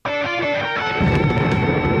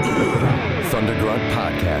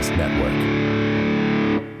Podcast Network.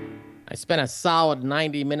 I spent a solid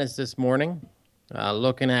 90 minutes this morning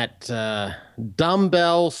looking at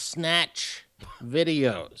dumbbell snatch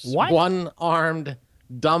videos. What? One-armed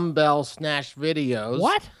dumbbell snatch videos.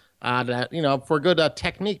 What? That, for good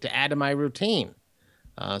technique to add to my routine.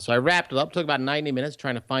 So I wrapped it up. Took about 90 minutes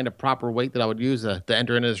trying to find a proper weight that I would use to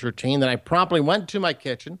enter into this routine. Then I promptly went to my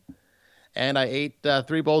kitchen, and I ate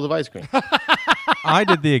 3 bowls of ice cream. I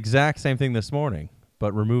did the exact same thing this morning,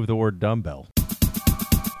 but removed the word dumbbell.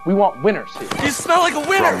 We want winners here. You smell like a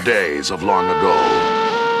winner! From days of long ago,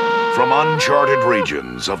 from uncharted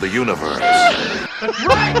regions of the universe. That's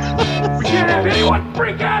right! We can't have anyone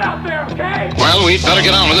freak out there, okay? Well, we'd better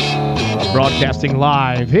get on with it. Broadcasting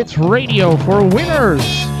live, it's Radio for Winners.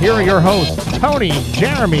 Here are your hosts, Tony,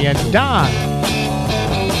 Jeremy, and Don.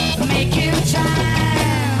 Make you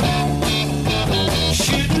time.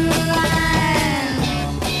 Shooting the line.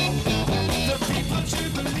 The people to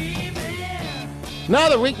believe in.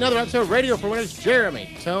 Another week, another episode of Radio for Winners.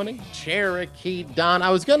 Jeremy, Tony, Cherokee, Don.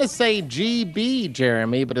 I was going to say GB,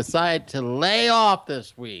 Jeremy, but decided to lay off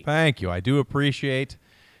this week. Thank you. I do appreciate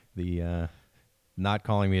the not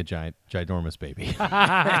calling me a ginormous baby. You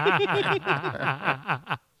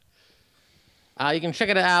can check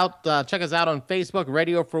it out. Check us out on Facebook,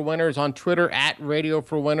 Radio for Winners, on Twitter, at Radio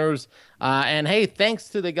for Winners. And hey, thanks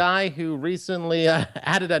to the guy who recently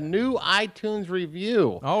added a new iTunes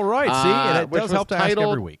review. All right. See, and it does help to ask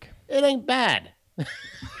every week. It ain't bad.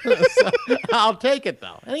 So, I'll take it,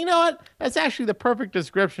 though. And you know what? That's actually the perfect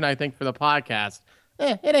description, I think, for the podcast.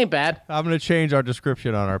 It ain't bad. I'm going to change our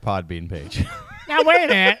description on our Podbean page. Now, wait a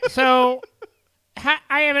minute. So,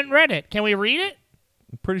 I haven't read it. Can we read it?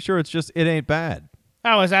 I'm pretty sure it's just, it ain't bad.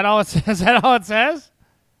 Oh, is that all it says? Is that all it says?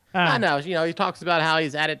 I know. He talks about how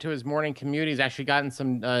he's added to his morning commute. He's actually gotten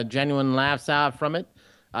some genuine laughs out from it.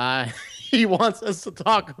 He wants us to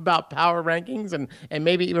talk about power rankings and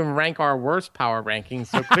maybe even rank our worst power rankings.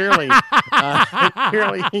 So clearly,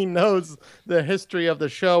 clearly he knows the history of the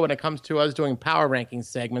show when it comes to us doing power ranking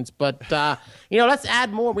segments. But, let's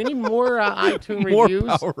add more. We need more iTunes reviews.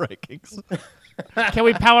 More power rankings. Can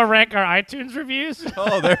we power rank our iTunes reviews?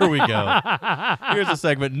 Oh, there we go. Here's a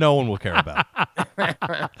segment no one will care about.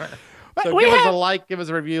 So give us a like, give us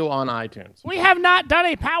a review on iTunes. We have not done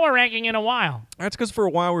a power ranking in a while. That's because for a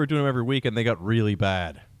while we were doing them every week and they got really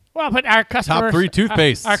bad. Well, but our customers... Top 3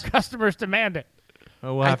 toothpastes. Our customers demand it.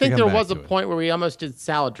 Oh, we'll I have to think come there back was a to it. point where we almost did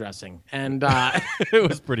salad dressing. And It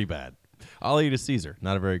was pretty bad. I'll eat a Caesar.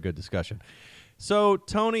 Not a very good discussion. So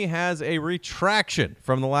Tony has a retraction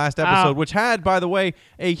from the last episode, which had, by the way,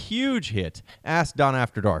 a huge hit, Ask Don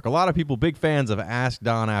After Dark. A lot of people big fans of Ask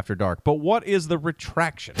Don After Dark. But what is the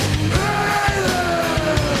retraction?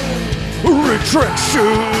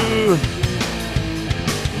 Retraction!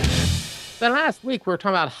 then last week we were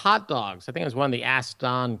talking about hot dogs. I think it was one of the Ask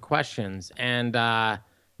Don questions. And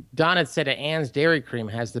Don had said that Ann's Dairy Cream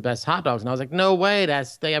has the best hot dogs. And I was like, no way,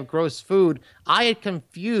 they have gross food. I had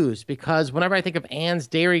confused because whenever I think of Ann's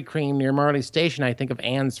Dairy Cream near Marley Station, I think of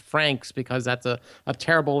Ann's Franks because that's a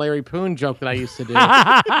terrible Larry Poon joke that I used to do.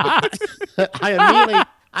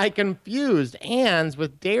 I confused Ann's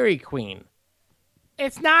with Dairy Queen.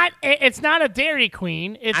 It's not a Dairy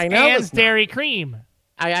Queen. It's Ann's Dairy Cream.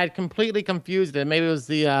 I had completely confused it. Maybe it was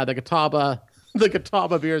the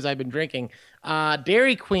Catawba beers I've been drinking.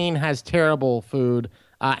 Dairy Queen has terrible food.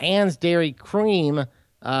 Ann's Dairy Cream,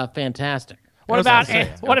 fantastic. What about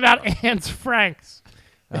Ann's Franks?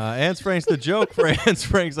 Ann's Franks, the joke for Ann's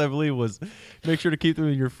Franks, I believe, was make sure to keep them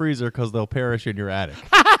in your freezer because they'll perish in your attic.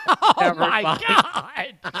 Oh, my God.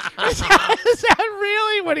 Is that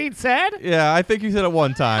really what he said? Yeah, I think he said it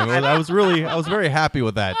one time. I was very happy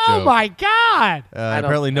with that joke. Oh, my God.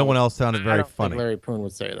 Apparently no one else sounded very funny. Think Larry Poon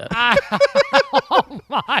would say that. Oh,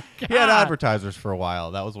 my God. He had advertisers for a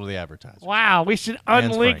while. That was one of the advertisers. Wow, we should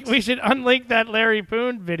unlink that Larry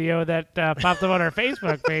Poon video that popped up on our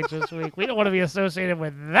Facebook page this week. We don't want to be associated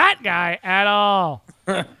with that guy at all.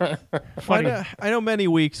 Funny. I know many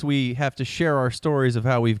weeks we have to share our stories of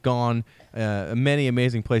how we've gone many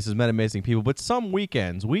amazing places, met amazing people, but some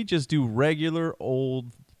weekends we just do regular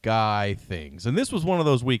old guy things. And this was one of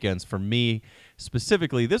those weekends for me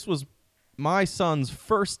specifically. This was my son's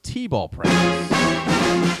first t-ball practice.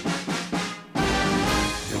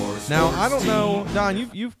 Now, I don't know, Don,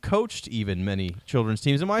 you've coached even many children's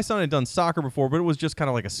teams, and my son had done soccer before, but it was just kind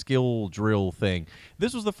of like a skill drill thing.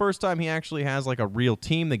 This was the first time he actually has like a real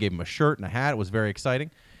team. They gave him a shirt and a hat. It was very exciting.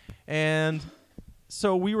 And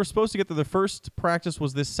so we were supposed to get to the first practice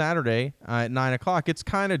was this Saturday at 9 o'clock. It's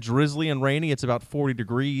kind of drizzly and rainy. It's about 40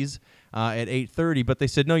 degrees at 8:30, but they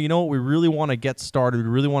said, no, you know what? We really want to get started. We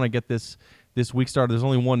really want to get this this week started. There's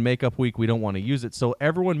only one makeup week. We don't want to use it. So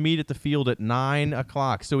everyone meet at the field at 9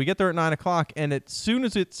 o'clock. So we get there at 9 o'clock, and as soon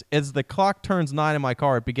as as the clock turns 9 in my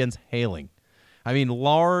car, it begins hailing. I mean,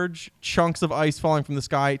 large chunks of ice falling from the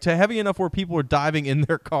sky to heavy enough where people were diving in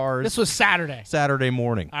their cars. This was Saturday. Saturday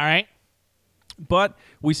morning. All right. But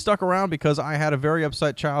we stuck around because I had a very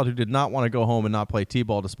upset child who did not want to go home and not play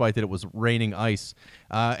t-ball despite that it was raining ice.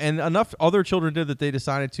 And enough other children did that they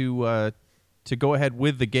decided to go ahead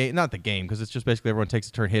with the game. Not the game, because it's just basically everyone takes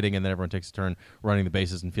a turn hitting and then everyone takes a turn running the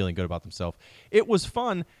bases and feeling good about themselves. It was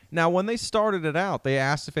fun. Now, when they started it out, they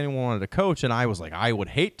asked if anyone wanted to coach, and I was like, I would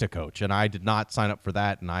hate to coach, and I did not sign up for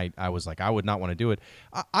that, and I was like, I would not want to do it.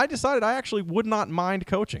 I decided I actually would not mind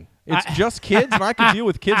coaching. It's just kids, and I could deal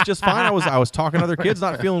with kids just fine. I was talking to other kids,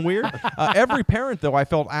 not feeling weird. Every parent, though, I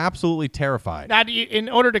felt absolutely terrified. Now, in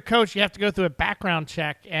order to coach, you have to go through a background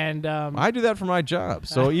check, and I do that for my job.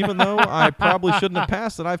 So even though I probably shouldn't have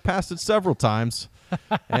passed it, I've passed it several times,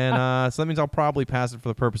 and so that means I'll probably pass it for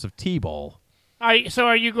the purpose of t-ball. So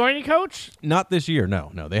are you going to coach? Not this year,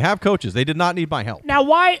 no. They have coaches. They did not need my help. Now,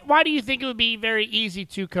 why do you think it would be very easy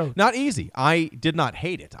to coach? Not easy. I did not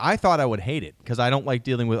hate it. I thought I would hate it because I don't like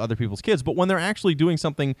dealing with other people's kids. But when they're actually doing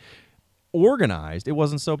something organized, it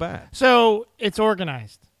wasn't so bad. So it's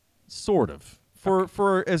organized. Sort of.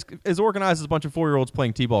 For as organized as a bunch of 4-year-olds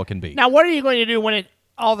playing t-ball can be. Now, what are you going to do when it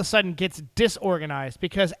all of a sudden gets disorganized?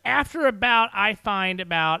 Because I find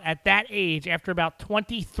at that age, after about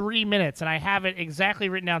 23 minutes, and I have it exactly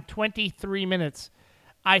written down, 23 minutes,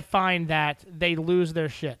 I find that they lose their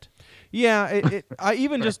shit. Yeah, I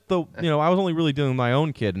even just I was only really dealing with my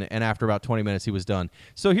own kid, and after about 20 minutes he was done.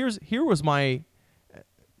 So here was my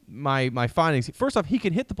findings. First off, he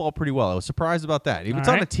can hit the ball pretty well. I was surprised about that. It's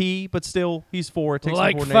on a tee, but still, he's 4. It takes some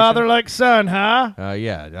coordination. Father, like son, huh?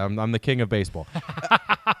 Yeah, I'm the king of baseball.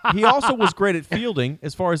 He also was great at fielding,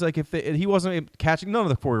 as far as like if he wasn't catching. None of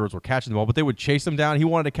the 4-year-olds were catching the ball, but they would chase him down. He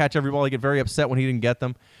wanted to catch every ball. He'd get very upset when he didn't get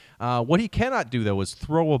them. What he cannot do, though, is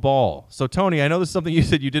throw a ball. So, Tony, I know this is something you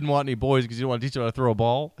said you didn't want any boys because you didn't want to teach them how to throw a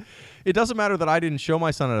ball. It doesn't matter that I didn't show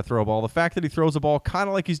my son how to throw a ball. The fact that he throws a ball kind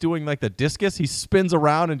of like he's doing like the discus, he spins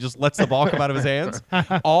around and just lets the ball come out of his hands.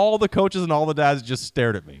 All the coaches and all the dads just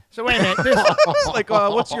stared at me. So wait a minute. Like,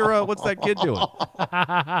 what's that kid doing?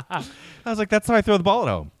 I was like, that's how I throw the ball at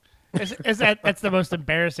home. That's the most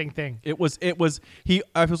embarrassing thing. I was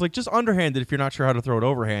like, just underhanded if you're not sure how to throw it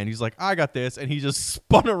overhand. He's like, I got this, and he just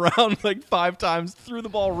spun around like 5 times, threw the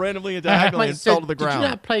ball randomly and diagonally and fell to the ground. Did you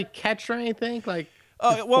not play catch or anything? Like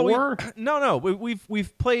no.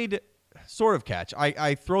 We've played sort of catch.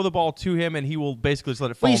 I throw the ball to him, and he will basically just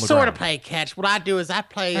let it fall on the ground. We sort of play catch. What I do is I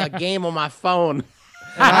play a game on my phone.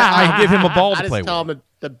 I give him a ball to play with. I just tell him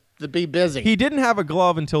to be busy. He didn't have a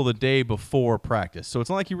glove until the day before practice, so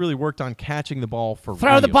it's not like he really worked on catching the ball for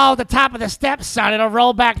Throw real. the ball at the top of the steps, son. It'll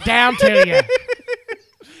roll back down to you.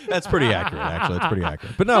 That's pretty accurate, actually. That's pretty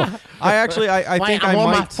accurate. But no, I think I'm I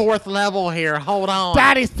on might. my 4th level here. Hold on.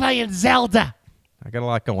 Daddy's playing Zelda. I got a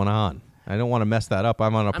lot going on. I don't want to mess that up.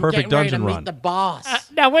 I'm on a I'm perfect getting ready dungeon to meet run. the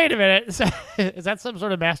boss. Now wait a minute. Is that some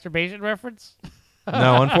sort of masturbation reference?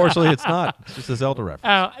 No, unfortunately, it's not. It's just a Zelda reference.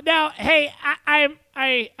 Oh, now, hey,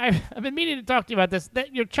 I've been meaning to talk to you about this.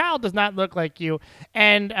 That your child does not look like you,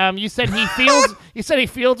 and you said he feels. You said he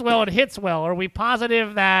fields well and hits well. Are we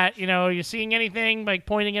positive that you're seeing anything like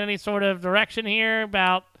pointing in any sort of direction here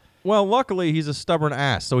about? Well, luckily, he's a stubborn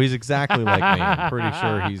ass, so he's exactly like me. I'm pretty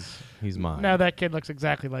sure he's mine. No, that kid looks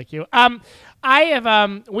exactly like you. We've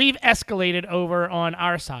escalated over on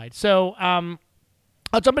our side, so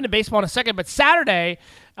I'll jump into baseball in a second, but Saturday,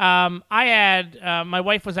 my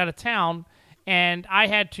wife was out of town, and I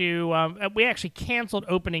had to, we actually canceled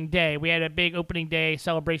opening day. We had a big opening day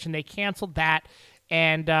celebration. They canceled that,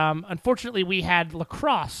 and unfortunately, we had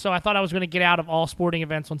lacrosse, so I thought I was going to get out of all sporting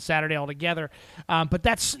events on Saturday altogether. But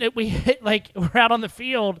we're out on the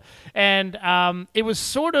field, and it was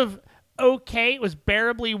sort of okay. It was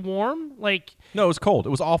bearably warm, No, it was cold. It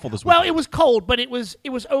was awful this week. Well, it was cold, but it was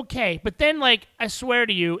okay. But then, I swear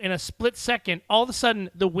to you, in a split second, all of a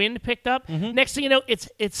sudden the wind picked up. Mm-hmm. Next thing you know,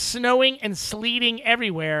 it's snowing and sleeting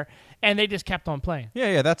everywhere, and they just kept on playing.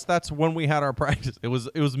 Yeah. That's when we had our practice. It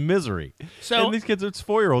was misery. So and these kids, it's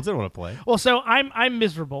 4-year-olds. They don't want to play. Well, so I'm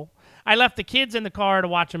miserable. I left the kids in the car to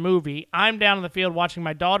watch a movie. I'm down in the field watching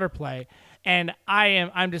my daughter play. And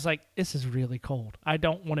I'm just like, this is really cold. I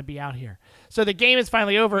don't want to be out here. So the game is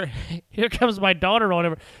finally over. Here comes my daughter rolling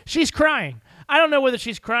over. She's crying. I don't know whether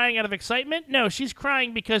she's crying out of excitement. No, she's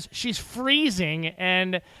crying because she's freezing.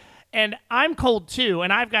 And and I'm cold too,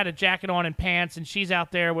 and I've got a jacket on and pants, and she's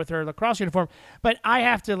out there with her lacrosse uniform. But I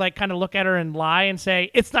have to like kind of look at her and lie and say,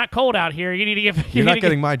 "It's not cold out here. You need to get. You're not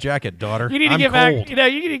getting my jacket, daughter. You need to I'm get cold.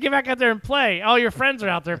 back. You need to get back out there and play. All your friends are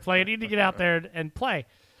out there playing. You need to get out there and play."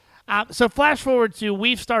 So flash forward to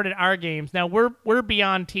we've started our games now. We're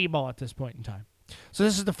beyond T-ball at this point in time. So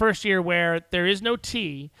this is the first year where there is no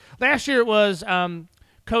tee. Last year it was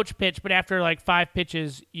coach pitch, but after like 5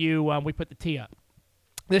 pitches, we put the tee up.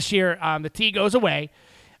 This year the tee goes away,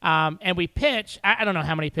 and we pitch. I don't know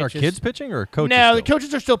how many pitches. Are kids pitching or coaches? No, still? the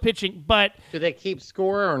coaches are still pitching, but Do they keep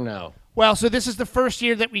score or no? well, so this is the first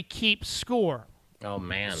year that we keep score. Oh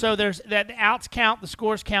man. So there's that the outs count, the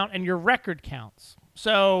scores count, and your record counts.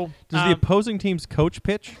 So Does the opposing team's coach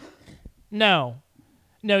pitch? no,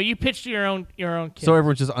 you pitch to your own kid. So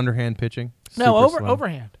everyone's just underhand pitching? no, Super slow?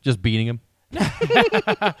 overhand. Just beating him?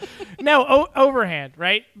 No, overhand,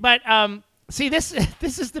 right? But see, this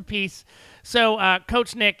is the piece. So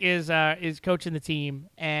Coach Nick is coaching the team,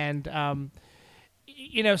 and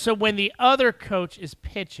so when the other coach is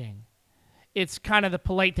pitching, it's kind of the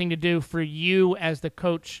polite thing to do for you as the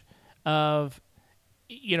coach of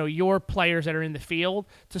your players that are in the field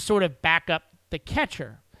to sort of back up the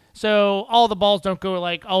catcher. So all the balls don't go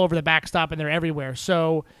like all over the backstop and they're everywhere.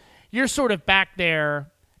 So you're sort of back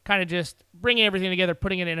there kind of just bringing everything together,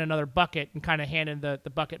 putting it in another bucket and kind of handing the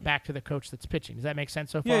bucket back to the coach that's pitching. Does that make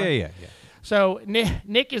sense so far? Yeah. So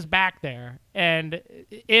Nick is back there, and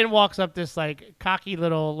in walks up this like cocky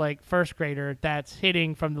little like first grader that's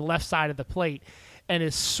hitting from the left side of the plate and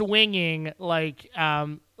is swinging like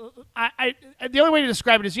the only way to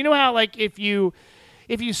describe it is how like if you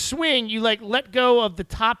swing, you like let go of the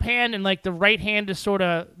top hand and like the right hand is sort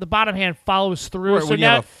of the bottom hand follows through. Right, so when you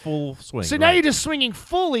now have a full swing. so now you're just swinging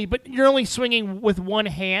fully, but you're only swinging with one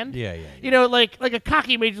hand. Yeah. Like a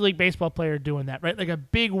cocky Major League Baseball player doing that, right? Like a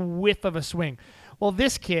big whiff of a swing. Well,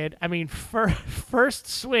 this kid, first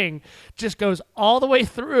swing just goes all the way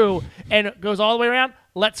through and goes all the way around.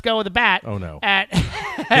 Let's go with the bat. Oh, no.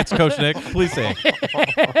 It's Coach Nick. Please say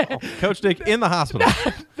it. Coach Nick in the hospital.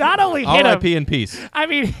 Not only hit him. R.I.P. in peace.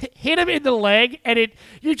 Hit him in the leg, and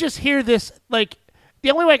you just hear this, like,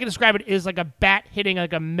 the only way I can describe it is like a bat hitting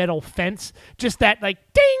like a metal fence. Just that, like,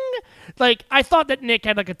 ding! Like, I thought that Nick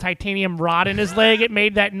had like a titanium rod in his leg. It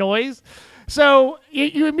made that noise. So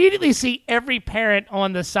you immediately see every parent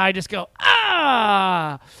on the side just go,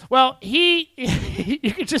 ah! Well, you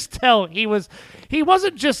could just tell he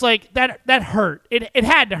wasn't just like, that hurt. It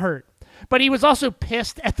had to hurt. But he was also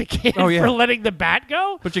pissed at the kid for letting the bat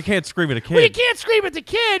go. But you can't scream at a kid. Well, you can't scream at the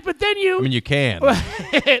kid, but then you... I mean, you can.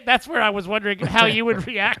 That's where I was wondering how you would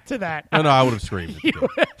react to that. No, I would have screamed. At the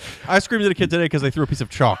kid. I screamed at a kid today because they threw a piece of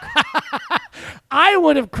chalk. I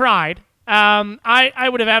would have cried. I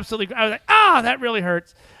would have absolutely... I was like, that really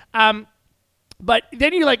hurts. But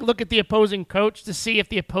then you like look at the opposing coach to see if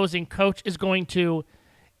the opposing coach is going to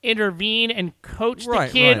intervene and coach the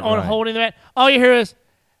kid on holding the bat. All you hear is,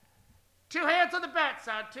 2 hands on the bat,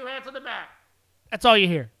 son. 2 hands on the bat. That's all you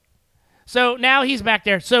hear. So now he's back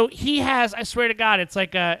there. So he has, I swear to God, it's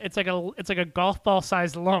like a golf ball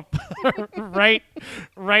sized lump right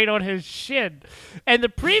on his shin. And the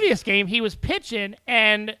previous game he was pitching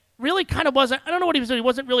and really kind of wasn't, I don't know what he was doing. He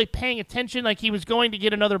wasn't really paying attention. Like he was going to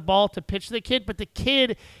get another ball to pitch to the kid, but the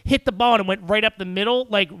kid hit the ball and went right up the middle,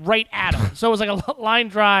 like right at him. So it was like a line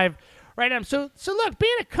drive right at him. So look,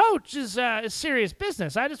 being a coach is serious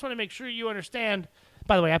business. I just want to make sure you understand.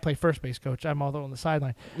 By the way, I play first base, coach. I'm although on the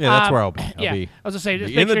sideline. Yeah, that's where I'll be. I was going to say,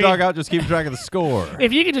 just in the dugout, just keep track of the score.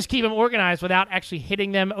 If you can just keep them organized without actually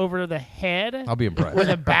hitting them over the head, I'll be impressed. With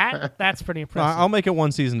a bat, that's pretty impressive. I'll make it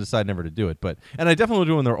one season, decide never to do it. And I definitely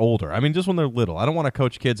do when they're older. I mean, just when they're little. I don't want to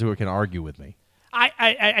coach kids who can argue with me.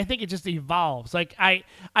 I think it just evolves. Like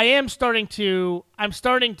I'm starting to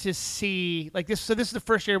see like this. So this is the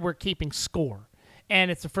first year we're keeping score, and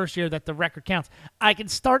it's the first year that the record counts. I can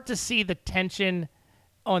start to see the tension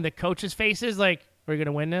on the coaches' faces, like, we're going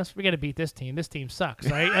to win this? We got to beat this team. This team sucks,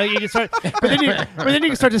 right? You can start, but then you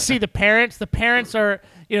can start to see the parents. The parents are,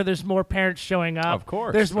 there's more parents showing up. Of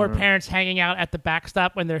course. There's more parents hanging out at the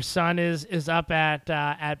backstop when their son is up at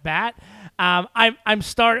bat. I'm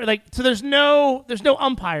starting, like, so there's no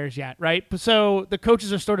umpires yet, right? So the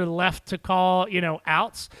coaches are sort of left to call,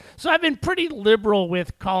 outs. So I've been pretty liberal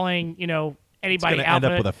with calling, anybody it's out. End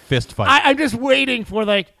up with a fist fight. I'm just waiting for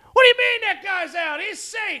like, what do you mean that guy's out? He's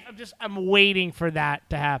safe. I'm waiting for that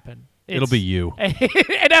to happen. It'll be you. And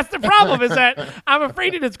that's the problem, is that I'm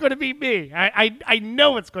afraid that it's going to be me. I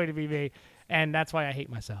know it's going to be me, and that's why I hate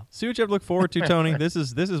myself. See what you have to look forward to, Tony. This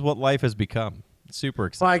is what life has become. Super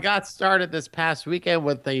exciting. Well, I got started this past weekend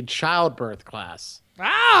with a childbirth class.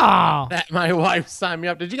 Oh. that my wife signed me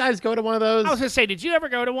up. Did you guys go to one of those? I was going to say, did you ever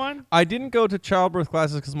go to one? I didn't go to childbirth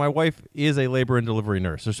classes because my wife is a labor and delivery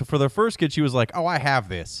nurse. So for the first kid, she was like, oh, I have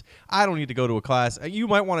this. I don't need to go to a class. You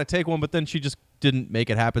might want to take one, but then she just didn't make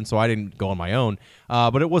it happen, so I didn't go on my own.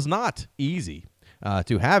 But it was not easy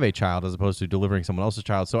to have a child as opposed to delivering someone else's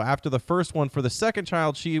child. So after the first one, for the second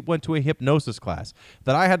child, she went to a hypnosis class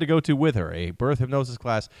that I had to go to with her, a birth hypnosis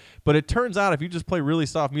class. But it turns out if you just play really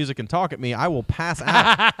soft music and talk at me, I will pass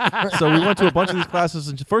out. So we went to a bunch of these classes,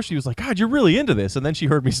 and first she was like, God, you're really into this. And then she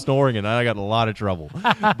heard me snoring, and I got in a lot of trouble.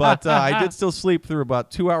 But I did still sleep through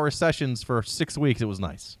about 2-hour sessions for 6 weeks. It was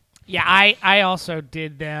nice. Yeah, I also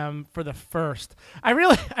did them for the first. I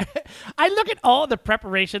look at all the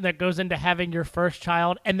preparation that goes into having your first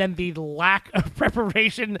child and then the lack of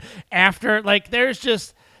preparation after. Like,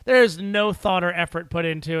 there's no thought or effort put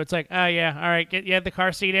into it. It's like, oh, yeah, all right, you have the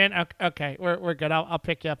car seat in? Okay, we're good. I'll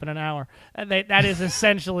pick you up in an hour. And that is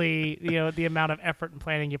essentially, the amount of effort and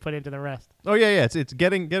planning you put into the rest. Oh, yeah. It's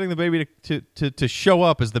getting the baby to show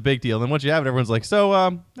up is the big deal. And once you have it, everyone's like,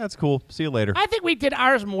 so that's cool. See you later. I think we did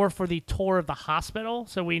ours more for the tour of the hospital,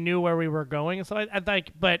 so we knew where we were going. So I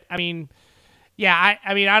think, but I mean, yeah,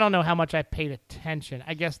 I don't know how much I paid attention.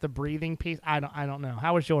 I guess the breathing piece, I don't know.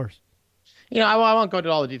 How was yours? I won't go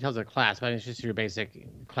into all the details of the class, but it's just your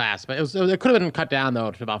basic class. But it could have been cut down,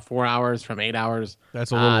 though, to about 4 hours from 8 hours.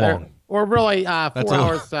 That's a little long. Or really 4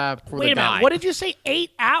 hours for Wait the a guy. minute. What did you say?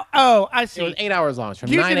 8 hours? Oh, I see. It was 8 hours long. It's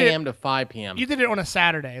from You 9 did it- a.m. to 5 p.m. You did it on a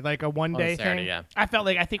Saturday, like a one-day Saturday, thing? yeah.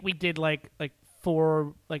 I think we did like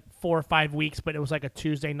 4 or 5 weeks, but it was like a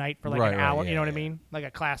Tuesday night for like Right, an right, hour. yeah, You know what I yeah. mean? Like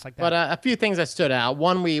a class like that. But a few things that stood out.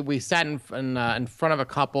 One, we sat in front of a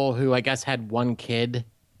couple who I guess had one kid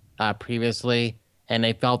previously, and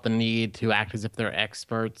they felt the need to act as if they're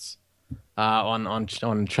experts on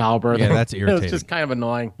childbirth. Yeah, that's It irritating. was just kind of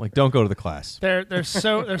annoying. Like, don't go to the class. they're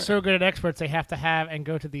so good at experts. They have to have and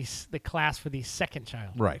go to the class for the second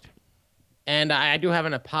child. Right. And I do have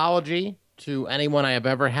an apology to anyone I have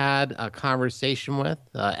ever had a conversation with,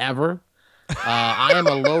 ever. I am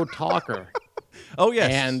a low talker. Oh,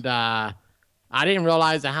 yes. And I didn't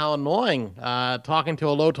realize how annoying talking to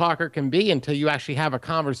a low talker can be until you actually have a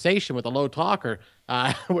conversation with a low talker,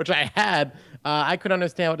 which I had. I couldn't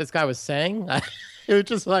understand what this guy was saying. It was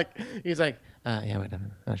just like, he's like, yeah, wait a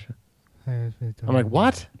minute. Sure. I'm like,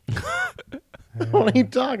 what? What are you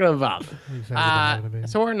talking about?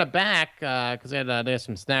 So we're in the back because they had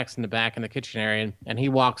some snacks in the back in the kitchen area, and he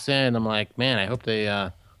walks in. I'm like, man, I hope they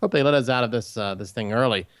let us out of this thing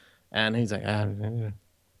early. And he's like,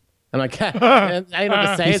 I'm like, and I didn't know what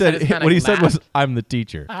to say. He so I said, just kinda what he said was, laughed. I'm the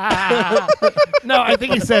teacher. No, I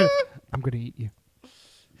think he said, I'm going to eat you.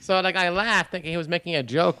 So like I laughed thinking he was making a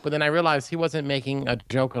joke, but then I realized he wasn't making a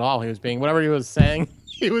joke at all. He was being whatever he was saying.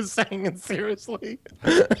 He was saying it seriously.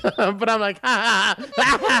 But I'm like,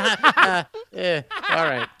 yeah, all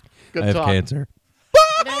right, good I have talk. cancer.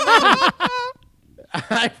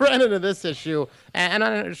 I ran into this issue, and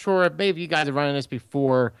I'm not sure if maybe you guys have run into this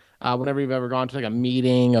before. Whenever you've ever gone to like a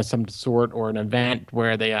meeting of some sort or an event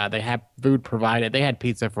where they have food provided, they had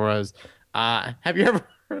pizza for us. Have you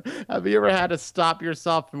ever had to stop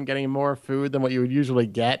yourself from getting more food than what you would usually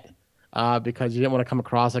get because you didn't want to come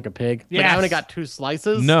across like a pig? Like, I only got 2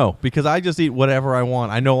 slices. No, because I just eat whatever I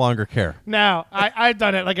want. I no longer care. No, I've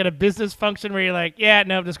done it like at a business function where you're like, yeah,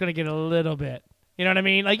 no, I'm just going to get a little bit. You know what I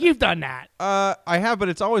mean? Like, you've done that. I have, but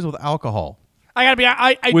it's always with alcohol. I gotta be.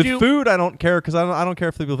 I with do. food, I don't care because I don't care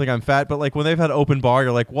if people think I'm fat. But like when they've had open bar,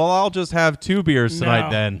 you're like, well, I'll just have 2 beers tonight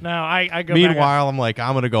then. No, I go. Meanwhile, I'm like,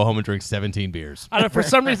 I'm gonna go home and drink 17 beers. I don't know, for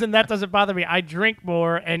some reason that doesn't bother me. I drink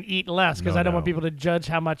more and eat less because I don't want No. people to judge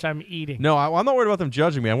how much I'm eating. No, I'm not worried about them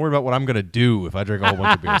judging me. I'm worried about what I'm gonna do if I drink a whole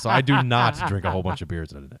bunch of beers. So I do not drink a whole bunch of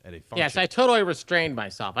beers at a function. Yes, I totally restrained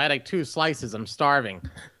myself. I had like 2 slices. I'm starving.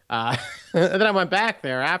 And then I went back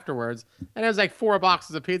there afterwards, and there was like 4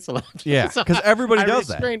 boxes of pizza left. Yeah, So 'cause everybody does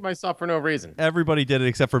that. I restrained myself for no reason. Everybody did it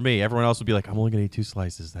except for me. Everyone else would be like, I'm only going to eat 2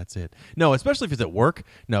 slices. That's it. No, especially if it's at work.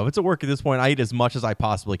 No, if it's at work at this point, I eat as much as I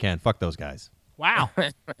possibly can. Fuck those guys. Wow.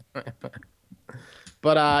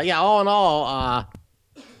 But yeah, all in all,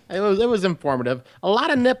 it was informative. A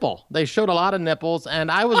lot of nipple. They showed a lot of nipples,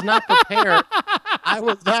 and I was not prepared. I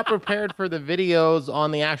was not prepared for the videos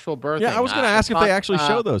on the actual birthing. Yeah, I was going to ask if they actually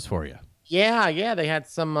show those for you. Yeah, they had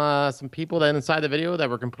some people that inside the video that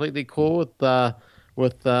were completely cool with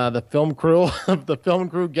the film crew the film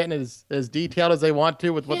crew getting as detailed as they want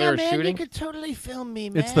to with what they were shooting. You could totally film me,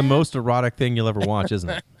 man. It's the most erotic thing you'll ever watch, isn't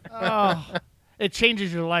it? Oh, it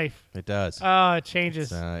changes your life. It does. Oh, it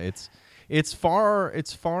changes. it's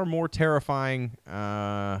far more terrifying.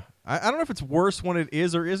 I don't know if it's worse when it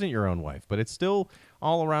is or isn't your own wife, but it's still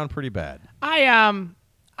all around pretty bad. And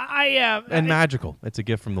magical. It's a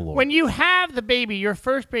gift from the Lord. When you have the baby, your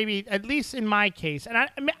first baby, at least in my case, and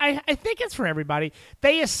I think it's for everybody,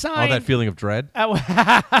 they assign... that feeling of dread? That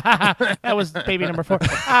was baby number 4.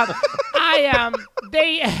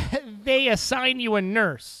 They assign you a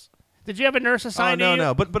nurse. Did you have a nurse assigned to you?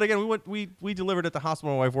 No. But again, we delivered at the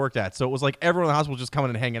hospital my wife worked at, so it was like everyone in the hospital was just coming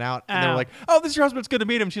and hanging out, and they were like, "Oh, this is your husband. It's good to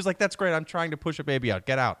meet him." She's like, "That's great. I'm trying to push a baby out.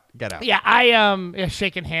 Get out. Yeah,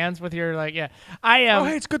 shaking hands with your oh,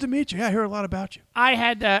 hey, it's good to meet you. Yeah, I hear a lot about you. I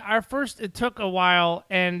had our first. It took a while,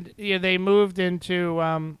 and they moved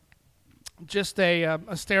into just a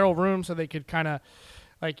sterile room so they could kind of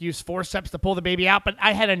like use forceps to pull the baby out. But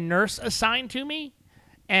I had a nurse assigned to me,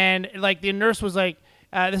 and like the nurse was like,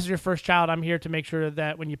 this is your first child. I'm here to make sure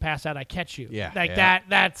that when you pass out, I catch you. Yeah,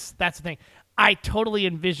 That's the thing. I totally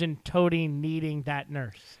envisioned Toady needing that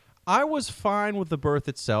nurse. I was fine with the birth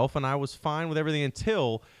itself, and I was fine with everything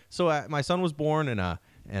until my son was born, and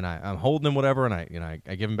I'm holding him, whatever, and I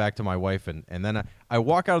give him back to my wife, and then I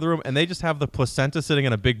walk out of the room, and they just have the placenta sitting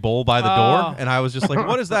in a big bowl by the door, and I was just like,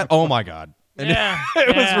 what is that? Oh my God. And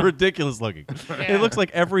it was ridiculous looking. Yeah. It looks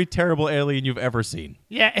like every terrible alien you've ever seen.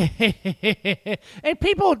 Yeah. And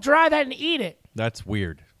people dry that and eat it. That's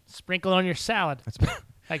weird. Sprinkle on your salad.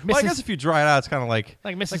 Like Mrs. Well, I guess if you dry it out, it's kind of like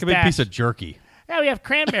Mrs. a big Dash. piece of jerky. Yeah, we have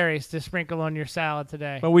cranberries to sprinkle on your salad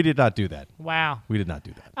today. But we did not do that. Wow. We did not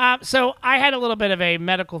do that. So I had a little bit of a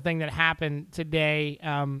medical thing that happened today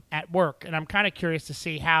at work, and I'm kind of curious to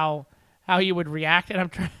see how you would react, and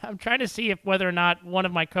I'm trying to see if whether or not one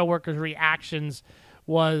of my coworkers' reactions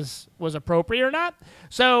was appropriate or not.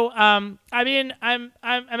 So I'm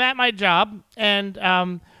at my job,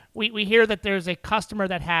 and we hear that there's a customer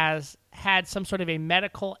that has had some sort of a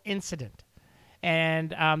medical incident,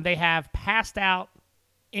 and they have passed out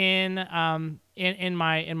in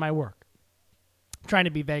my work. I'm trying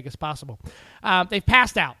to be vague as possible. They've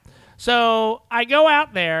passed out. So I go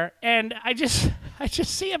out there, and I just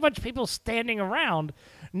see a bunch of people standing around.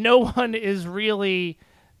 No one is really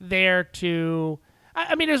there to.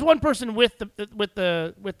 I mean, there's one person with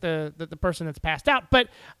the person that's passed out, but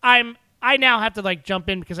I now have to like jump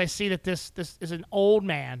in because I see that this is an old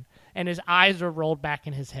man and his eyes are rolled back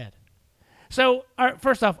in his head. So,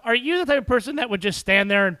 first off, are you the type of person that would just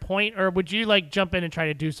stand there and point, or would you like jump in and try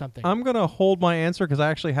to do something? I'm going to hold my answer because I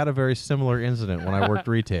actually had a very similar incident when I worked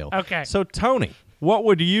retail. Okay. So, Tony, what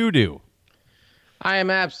would you do? I am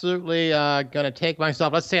absolutely going to take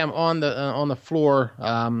myself. Let's say I'm on the floor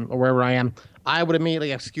or wherever I am. I would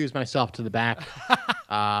immediately excuse myself to the back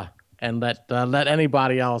and let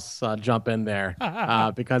anybody else jump in there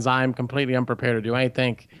because I'm completely unprepared to do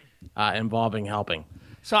anything involving helping.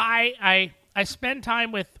 So I spend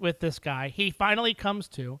time with this guy. He finally comes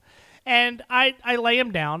to, and I lay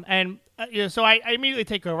him down, and so I immediately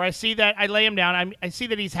take over. I see that I lay him down. I see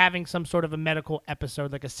that he's having some sort of a medical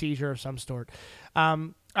episode, like a seizure of some sort.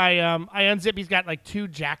 I unzip. He's got like 2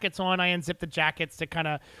 jackets on. I unzip the jackets to kind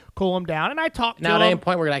of cool him down, and I talk to him. Now at any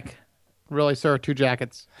point we're like, really, sir, 2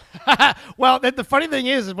 jackets? Well, the funny thing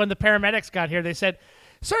is when the paramedics got here, they said,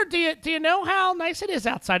 "Sir, do you know how nice it is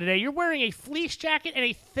outside today? You're wearing a fleece jacket and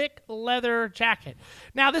a thick leather jacket."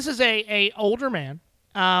 Now, this is a older man.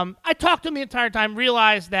 I talked to him the entire time,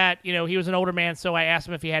 realized that, he was an older man, so I asked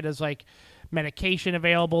him if he had his, like, medication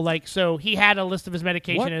available. Like, so he had a list of his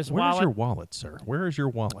medication in his wallet. Where's your wallet, sir? Where is your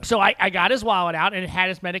wallet? So I got his wallet out, and it had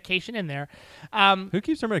his medication in there. Who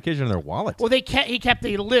keeps their medication in their wallet? Well, he kept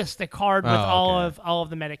a list, a card with all of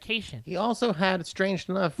the medication. He also had, strange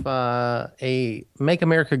enough, a "Make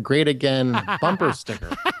America Great Again" bumper sticker.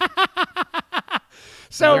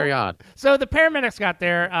 So very odd. So the paramedics got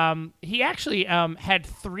there. He actually had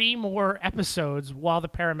 3 more episodes while the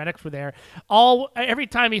paramedics were there. Every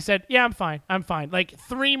time he said, "Yeah, I'm fine. Like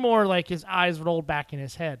 3 more, like his eyes rolled back in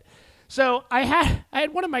his head. So I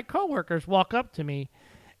had one of my coworkers walk up to me,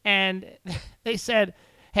 and they said,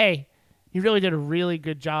 "Hey, you really did a really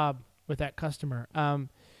good job with that customer." Did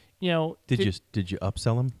you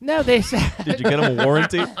upsell him? No, they said. Did you get him a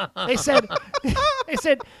warranty? They said.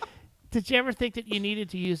 "Did you ever think that you needed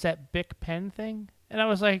to use that Bic pen thing?" And I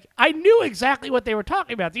was like, I knew exactly what they were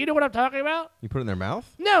talking about. Do you know what I'm talking about? You put it in their mouth?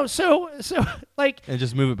 No, so like... And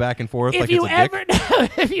just move it back and forth like it's a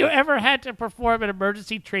dick? If you ever had to perform an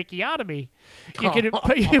emergency tracheotomy, you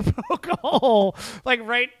poke a hole, like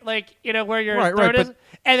right, like, where your throat is,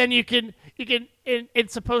 and then you can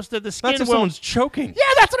it's supposed to, the skin That's if someone's choking. Yeah,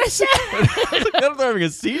 that's what I said. It's like they're having a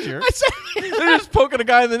seizure. I said... They're just poking a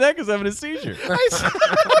guy in the neck who's having a seizure.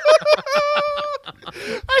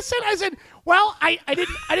 I said, well, I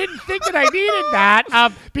didn't think that I needed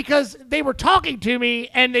that because they were talking to me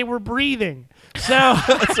and they were breathing. So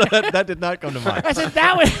that did not come to mind. I said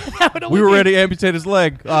that would only We were be- ready to amputate his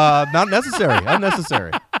leg. Not necessary.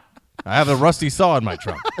 Unnecessary. I have a rusty saw in my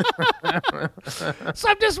trunk. So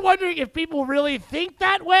I'm just wondering if people really think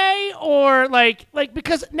that way, or like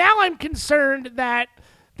because now I'm concerned that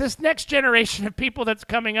this next generation of people that's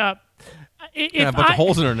coming up, if And a bunch of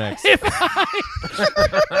holes in her necks. if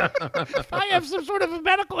I have some sort of a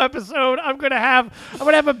medical episode, I'm gonna have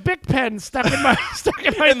a Bic pen stuck in my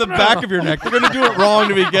In the throat. back of your neck. They're going to do it wrong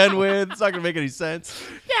to begin with. It's not going to make any sense.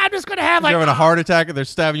 Yeah, I'm just gonna have You're like having a heart attack and they're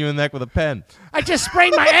stabbing you in the neck with a pen. I just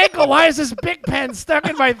sprained my ankle. Why is this Bic pen stuck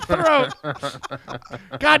in my throat?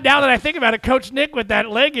 God, now that I think about it, Coach Nick with that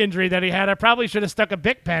leg injury that he had, I probably should have stuck a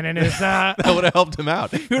Bic pen in his. That would have helped him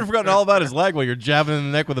out. He would have forgotten all about his leg while you're jabbing in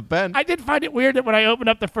the neck with a pen. I did find it weird that when I opened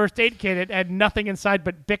up the first aid kit, it had nothing inside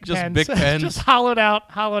but Bic Just pens. Bic pens. Just hollowed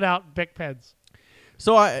out Bic pens.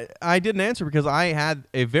 So I didn't answer because I had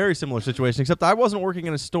a very similar situation, except I wasn't working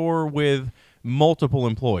in a store with multiple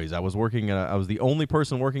employees. I was the only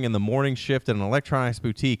person working in the morning shift at an electronics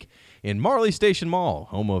boutique in Marley Station Mall,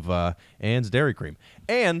 home of Ann's Dairy Cream.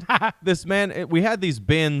 And this man, we had these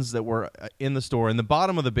bins that were in the store, and the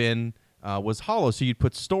bottom of the bin was hollow, so you'd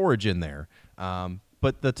put storage in there.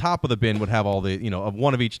 But the top of the bin would have all the, of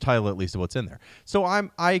one of each title at least of what's in there. So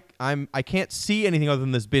I can't see anything other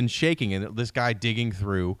than this bin shaking and this guy digging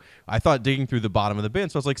through. I thought digging through the bottom of the bin.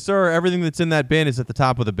 So I was like, sir, everything that's in that bin is at the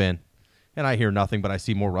top of the bin. And I hear nothing, but I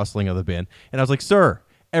see more rustling of the bin. And I was like, sir,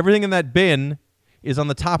 everything in that bin is on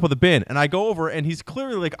the top of the bin. And I go over, and he's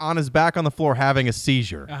clearly like on his back on the floor having a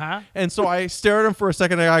seizure. Uh-huh. And so I stare at him for a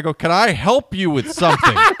second, and I go, can I help you with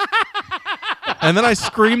something? And then I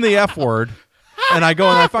scream the F word. And I go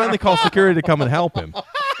and I finally call security to come and help him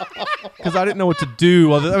because I didn't know what to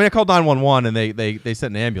do. I called 911 and they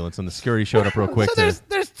sent an ambulance and the security showed up real quick. So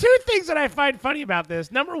there's two things that I find funny about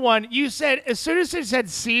this. Number one, you said as soon as it said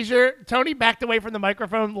seizure, Tony backed away from the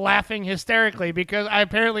microphone laughing hysterically because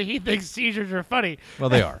apparently he thinks seizures are funny. Well,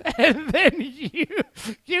 they are. And then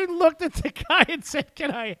you looked at the guy and said,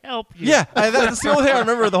 "Can I help you?" Yeah, that's the only thing I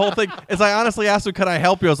remember of the whole thing is I honestly asked him, "Can I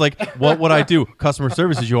help you?" I was like, "What would I do?" Customer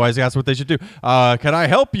services, you always ask what they should do. Can I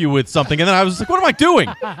help you with something? And then I was like, "What am I doing?"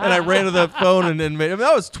 And I ran to the phone and made.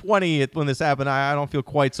 I was 20 when this happened. I don't feel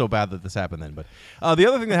quite so bad that this happened then. But the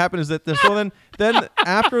other thing that happened is that then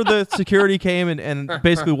after the security came and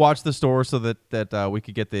basically watched the store so that we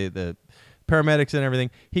could get the paramedics and everything,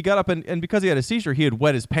 he got up and because he had a seizure, he had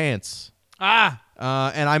wet his pants.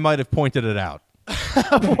 And I might have pointed it out.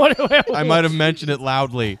 I might have mentioned it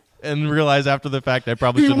loudly and realized after the fact I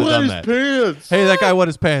probably shouldn't have done that. Pants. Hey, that guy wet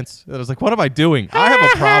his pants. And I was like, what am I doing? I have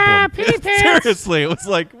a problem. Pee pants. Seriously, it was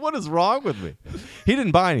like, what is wrong with me? He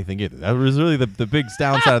didn't buy anything either. That was really the big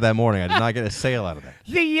downside of that morning. I did not get a sale out of that.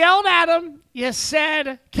 You yelled at him. You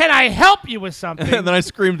said, "Can I help you with something?" And then I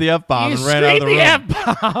screamed the F-bomb You and ran out of the room. screamed the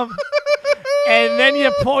F-bomb. And then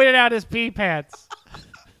you pointed out his pee pants.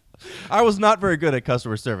 I was not very good at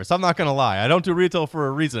customer service. I'm not going to lie. I don't do retail for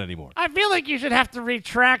a reason anymore. I feel like you should have to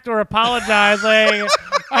retract or apologize. Like,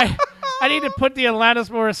 I need to put the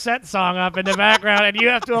Alanis Morissette song up in the background, and you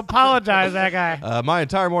have to apologize, that guy. My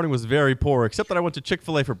entire morning was very poor, except that I went to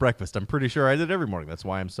Chick-fil-A for breakfast. I'm pretty sure I did every morning. That's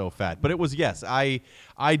why I'm so fat. But it was, yes, I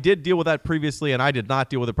did deal with that previously, and I did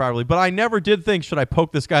not deal with it properly. But I never did think, should I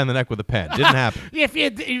poke this guy in the neck with a pen? Didn't happen. If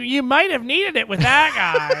you might have needed it with that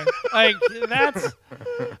guy. Like, that's...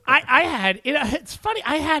 I had... it's funny.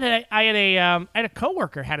 I had a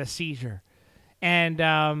coworker had a seizure.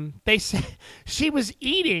 And they said she was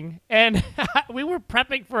eating, and we were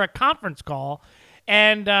prepping for a conference call,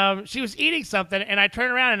 and she was eating something, and I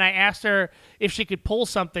turned around and I asked her if she could pull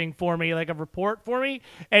something for me, like a report for me,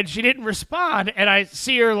 and she didn't respond, and I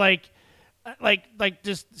see her like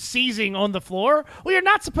just seizing on the floor. Well, you're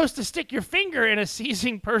not supposed to stick your finger in a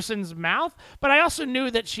seizing person's mouth, but I also knew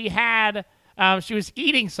that she had she was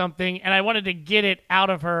eating something, and I wanted to get it out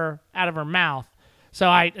of her mouth. So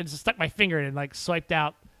I just stuck my finger in and like swiped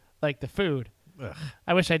out like the food. Ugh.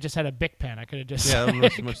 I wish I just had a Bic pen. I could have just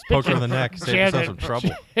Just poke her in the neck. Save yourself some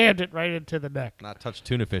trouble. Jammed it right into the neck. Not touch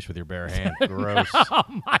tuna fish with your bare hand. Gross. Oh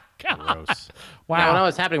my god. Gross. Wow. Now, when that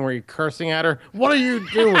was happening, were you cursing at her? What are you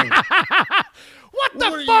doing? What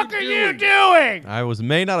the fuck are you doing? I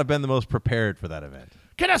may not have been the most prepared for that event.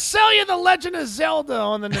 Can I sell you The Legend of Zelda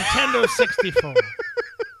on the Nintendo 64?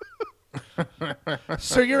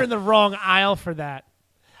 So you're in the wrong aisle for that.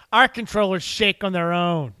 Our controllers shake on their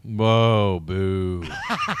own. Whoa, boo.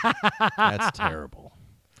 That's terrible.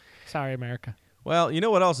 Sorry, America. Well, you know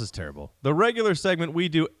what else is terrible? The regular segment we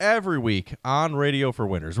do every week on Radio for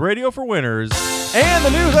Winners. Radio for Winners and the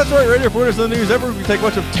news. That's right, Radio for Winners and the news. Every week we take a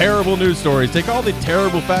bunch of terrible news stories, take all the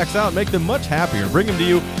terrible facts out, make them much happier, bring them to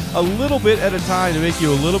you a little bit at a time to make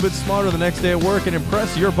you a little bit smarter the next day at work and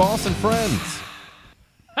impress your boss and friends.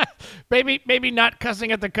 Maybe not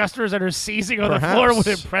cussing at the customers that are seizing on Perhaps the floor would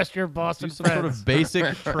impress your boss and some friends. sort of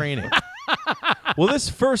basic training. Well, this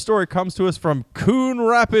first story comes to us from Coon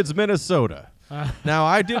Rapids, Minnesota. Now,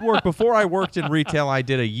 I did work, before I worked in retail, I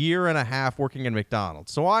did a year and a half working in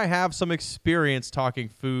McDonald's. So I have some experience talking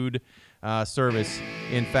food service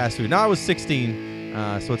in fast food. Now, I was 16,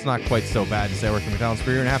 so it's not quite so bad to say I worked in McDonald's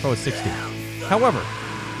for a year and a half. I was 16. However,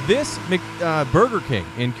 this Burger King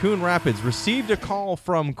in Coon Rapids received a call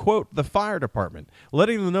from, quote, the fire department,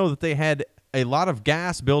 letting them know that they had a lot of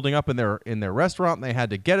gas building up in their restaurant, and they had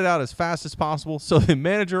to get it out as fast as possible. So the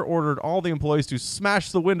manager ordered all the employees to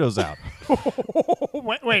smash the windows out.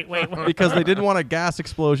 wait. Because they didn't want a gas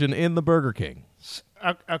explosion in the Burger King.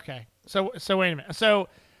 Okay. So wait a minute. So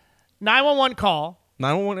 911 call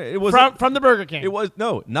 911. It was from the Burger King. It was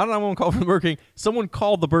not a 911 call from the Burger King. Someone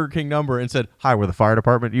called the Burger King number and said, "Hi, we're the fire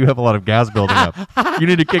department. You have a lot of gas building up. You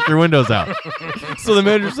need to kick your windows out." So the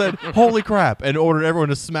manager said, "Holy crap," and ordered everyone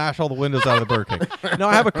to smash all the windows out of the Burger King. Now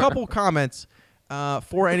I have a couple comments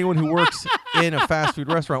for anyone who works in a fast food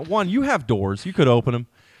restaurant. One, you have doors. You could open them.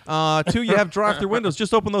 Two, you have drive-through windows.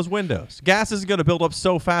 Just open those windows. Gas isn't going to build up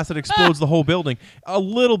so fast it explodes the whole building. A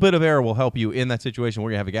little bit of air will help you in that situation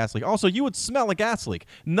where you have a gas leak. Also, you would smell a gas leak.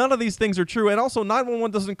 None of these things are true. And also,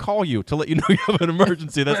 911 doesn't call you to let you know you have an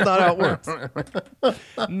emergency. That's not how it works.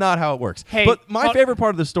 Not how it works. Hey, but my favorite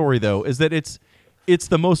part of the story, though, is that it's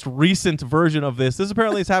the most recent version of this. This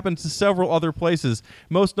apparently has happened to several other places,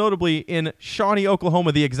 most notably in Shawnee,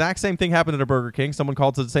 Oklahoma. The exact same thing happened at a Burger King. Someone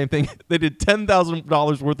called to the same thing. They did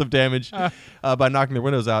 $10,000 worth of damage by knocking their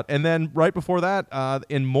windows out. And then right before that,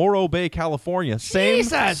 in Morro Bay, California, same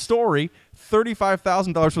story,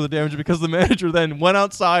 $35,000 worth of damage because the manager then went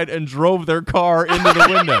outside and drove their car into the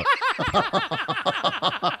window.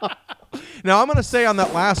 Now, I'm going to say on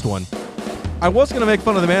that last one, I was going to make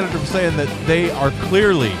fun of the manager for saying that they are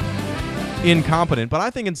clearly incompetent, but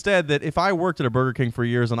I think instead that if I worked at a Burger King for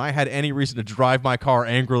years and I had any reason to drive my car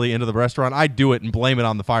angrily into the restaurant, I'd do it and blame it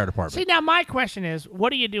on the fire department. See, now my question is,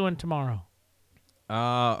 what are you doing tomorrow?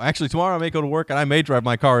 Actually, tomorrow I may go to work and I may drive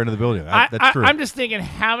my car into the building. That's true. I'm just thinking,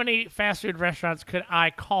 how many fast food restaurants could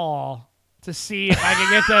I call to see if I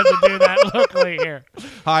can get them to do that locally here?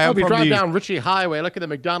 Hi, I'm we from drive the down Ritchie Highway. Look at the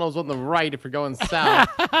McDonald's on the right if you're going south,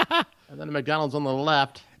 and then the McDonald's on the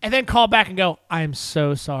left. And then call back and go, I'm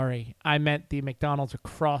so sorry. I meant the McDonald's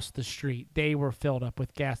across the street. They were filled up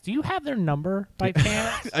with gas. Do you have their number by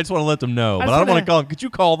chance? I just want to let them know, but I don't want to call them. Could you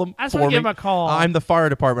call them I just for want to me? give them a call. I'm the fire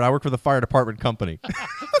department. I work for the fire department company.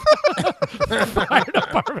 Fire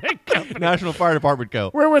Department Company. National Fire Department Co.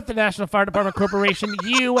 We're with the National Fire Department Corporation.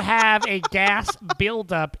 You have a gas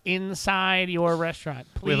buildup inside your restaurant.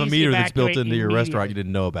 Please We have a meter that's built evacuate into your immediately. restaurant you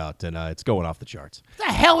didn't know about, and it's going off the charts. What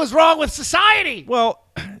the hell is wrong with society? Well,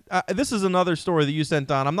 this is another story that you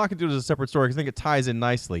sent on. I'm not going to do it as a separate story because I think it ties in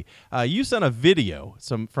nicely. You sent a video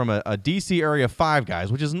from a D.C. area Five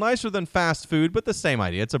Guys, which is nicer than fast food, but the same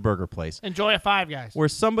idea. It's a burger place. Enjoy a Five Guys. Where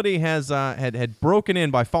somebody has had broken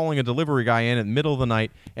in by following a delivery guy in at the middle of the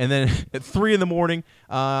night, and then at 3 a.m,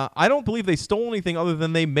 I don't believe they stole anything other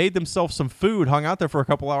than they made themselves some food, hung out there for a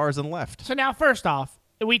couple hours, and left. So now, first off,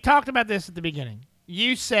 we talked about this at the beginning.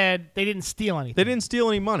 You said they didn't steal anything. They didn't steal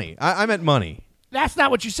any money. I meant money. That's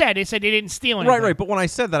not what you said. They said they didn't steal anything. Right. But when I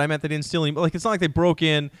said that, I meant they didn't steal any. Like, it's not like they broke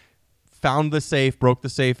in, found the safe, broke the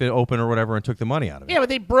safe open or whatever, and took the money out of it. Yeah, but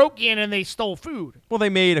they broke in and they stole food. Well, they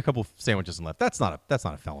made a couple sandwiches and left. That's not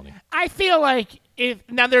a felony. I feel like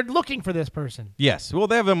now they're looking for this person. Yes. Well,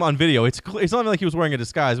 they have him on video. It's not like he was wearing a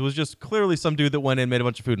disguise. It was just clearly some dude that went in, made a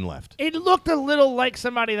bunch of food, and left. It looked a little like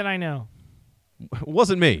somebody that I know. It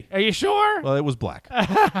wasn't me. Are you sure? Well, it was black.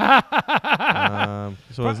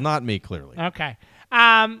 So it's not me, clearly. Okay.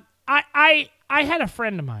 I had a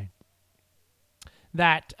friend of mine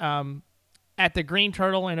that at the Green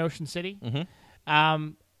Turtle in Ocean City,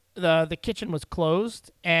 the kitchen was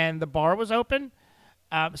closed and the bar was open.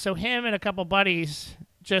 So him and a couple buddies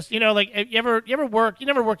just, you never worked in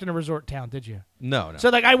a resort town, did you? No. So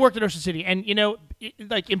like I worked in Ocean City, and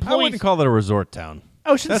like employees. I wouldn't call that a resort town.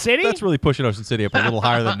 Ocean City? That's really pushing Ocean City up a little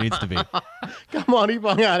higher than it needs to be. Come on, you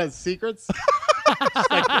hung out his secrets.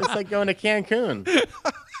 It's like going to Cancun.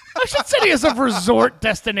 Ocean City is a resort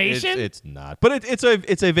destination. It's not, but it's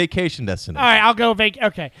a vacation destination. All right, I'll go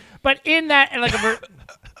Okay, but in that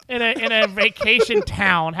in a vacation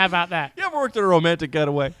town, how about that? You ever worked at a romantic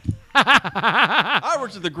getaway? I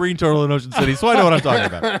worked at the Green Turtle in Ocean City, so I know what I'm talking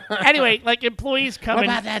about. Anyway, like employees come What in.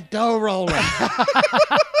 about that dough roller?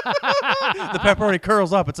 The pepperoni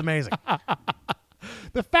curls up. It's amazing.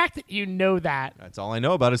 The fact that you know that, That's all I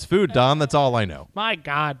know about his food, Don. That's all I know. my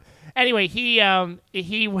God. Anyway, he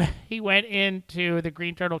went into the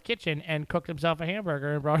Green Turtle kitchen and cooked himself a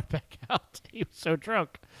hamburger and brought it back out. He was so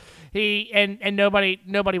drunk. And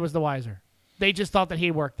nobody was the wiser. They just thought that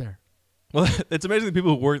he worked there. Well, it's amazing the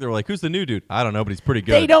people who work there were like, who's the new dude? I don't know, but he's pretty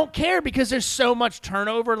good. They don't care because there's so much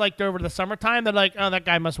turnover like over the summertime. They're like, oh, that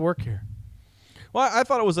guy must work here. Well, I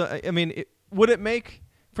thought it was would it make,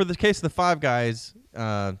 for the case of the Five Guys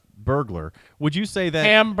burglar, would you say that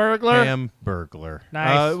Hamburgler.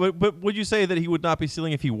 Nice. But would you say that he would not be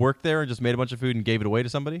stealing if he worked there and just made a bunch of food and gave it away to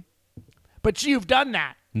somebody? But you've done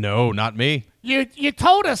that. No, not me. You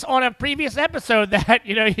told us on a previous episode that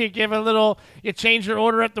you give you change your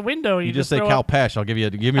order at the window. You just say Cal Pesh. I'll give me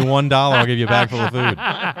 $1. I'll give you a bag full of food,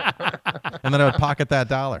 and then I would pocket that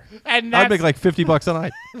 $1. And I'd make like $50 a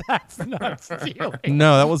night. that's not stealing.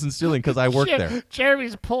 No, that wasn't stealing because I worked there.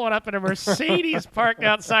 Jeremy's pulling up in a Mercedes parked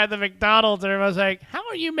outside the McDonald's, and everyone's like, "How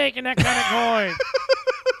are you making that kind of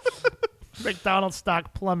coin?" McDonald's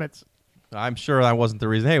stock plummets. I'm sure that wasn't the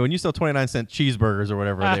reason. Hey, when you sell 29-cent cheeseburgers or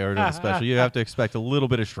whatever they are doing a special, you have to expect a little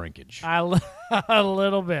bit of shrinkage. A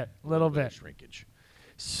little bit. Shrinkage.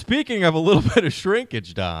 Speaking of a little bit of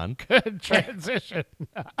shrinkage, Don. Good transition.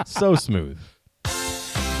 So smooth.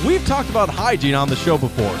 We've talked about hygiene on the show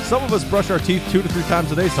before. Some of us brush our teeth 2 to 3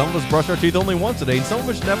 times a day. Some of us brush our teeth only once a day. And some of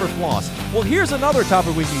us never floss. Well, here's another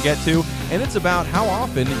topic we can get to, and it's about how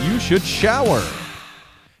often you should shower.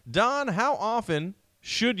 Don, how often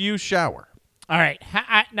should you shower? All right.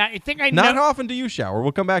 Now, I think I know. Not how often do you shower.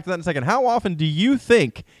 We'll come back to that in a second. How often do you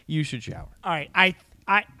think you should shower? All right.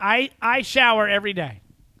 I shower every day.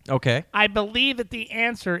 Okay. I believe that the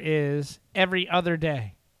answer is every other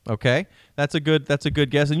day. Okay. That's a good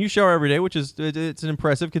guess. And you shower every day, which is it's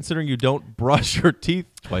impressive considering you don't brush your teeth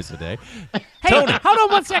twice a day. Hey, Tony. hold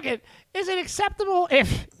on one second. Is it acceptable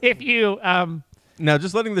if you Now,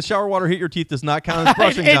 just letting the shower water hit your teeth does not count as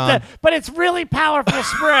brushing, Don. but it's really powerful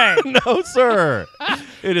spray. No, sir.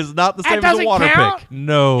 It is not the same as a doesn't water count? pick.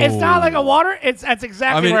 No. It's not like a water. That's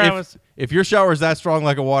exactly where I was. If your shower is that strong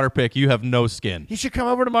like a water pick, you have no skin. You should come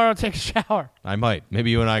over tomorrow and take a shower. I might. Maybe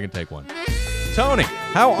you and I can take one. Tony,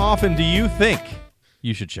 how often do you think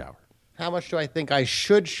you should shower? How much do I think I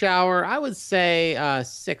should shower? I would say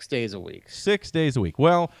 6 days a week. 6 days a week.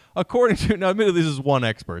 Well, according to, now admittedly this is one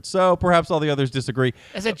expert, so perhaps all the others disagree.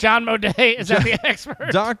 Is it John Moday? Is that the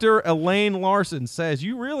expert? Dr. Elaine Larson says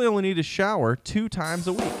you really only need to shower 2 times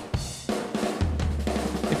a week.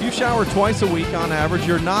 If you shower twice a week on average,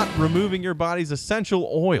 you're not removing your body's essential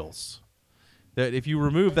oils. That if you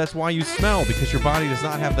remove, that's why you smell, because your body does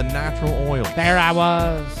not have the natural oils. There I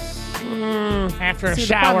was. After a See, the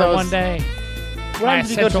shower problem one is- day. What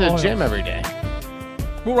happens if you go to the essential gym oils. every day?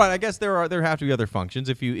 Well, right. I guess there have to be other functions.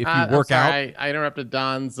 If you work sorry, out, I interrupted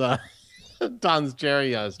Don's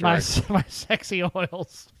Jerry story. My sexy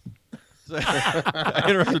oils. I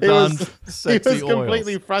interrupted He Don's was sexy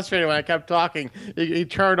completely oils. frustrated when I kept talking. He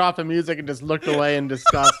turned off the music and just looked away in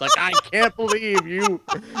disgust. Like, I can't believe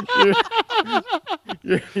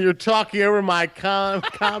you're talking over my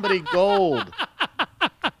comedy gold.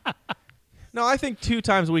 No, I think 2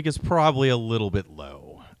 times a week is probably a little bit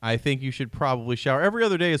low. I think you should probably shower. Every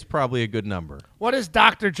other day is probably a good number. What does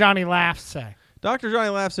Dr. Johnny Laugh say? Dr. Johnny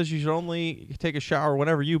Laugh says you should only take a shower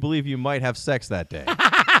whenever you believe you might have sex that day.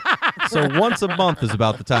 So once a month is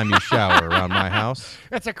about the time you shower around my house.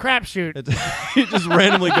 That's a crapshoot. You just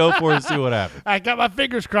randomly go for it and see what happens. I got my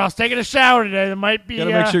fingers crossed. Taking a shower today. There might be.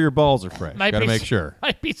 Gotta make sure your balls are fresh. might Gotta be make s- sure.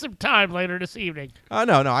 Might be some time later this evening.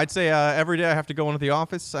 No. I'd say every day I have to go into the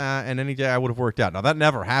office, and any day I would have worked out. Now, that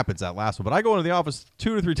never happens, that last one, but I go into the office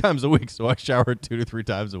 2 to 3 times a week, so I shower 2 to 3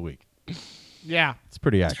 times a week. Yeah. It's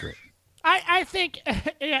pretty accurate. I think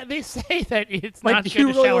they say that it's Like, not do good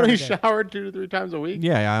you to really shower only every day. shower 2 to 3 times a week?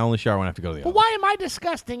 Yeah, I only shower when I have to go to the Well, office. why am I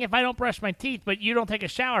disgusting if I don't brush my teeth, but you don't take a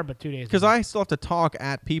shower but 2 days? Because a week? I still have to talk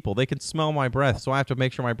at people. They can smell my breath, so I have to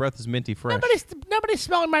make sure my breath is minty fresh. Nobody's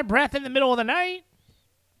smelling my breath in the middle of the night.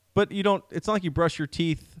 But you don't. It's not like you brush your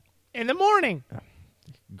teeth. In the morning.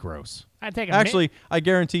 Gross. I take a Actually, I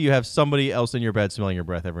guarantee you have somebody else in your bed smelling your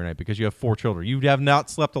breath every night because you have 4 children. You have not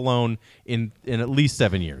slept alone in at least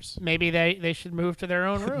 7 years. Maybe they should move to their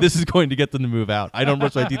own room. This is going to get them to move out. I don't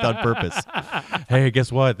brush my teeth on purpose. Hey, guess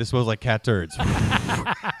what? This smells like cat turds.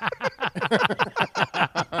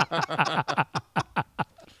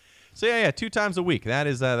 So yeah, 2 times a week. That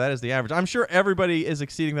is the average. I'm sure everybody is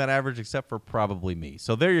exceeding that average except for probably me.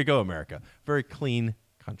 So there you go, America. Very clean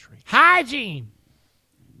country. Hygiene.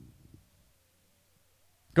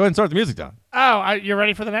 Go ahead and start the music, Don. Oh, you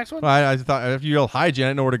ready for the next one? I thought if you yell hygiene, I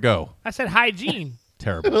didn't know where to go. I said hygiene.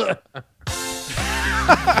 Terrible.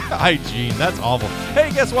 Hygiene. That's awful. Hey,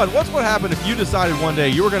 guess what? What's what happened if you decided one day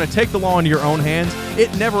you were going to take the law into your own hands?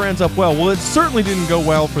 It never ends up well. Well, it certainly didn't go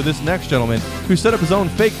well for this next gentleman who set up his own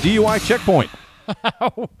fake DUI checkpoint.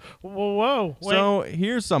 Whoa. Wait. So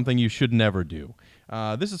here's something you should never do.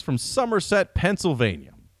 This is from Somerset,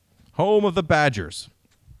 Pennsylvania, home of the Badgers.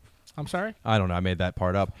 I'm sorry? I don't know. I made that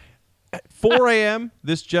part up. At 4 a.m.,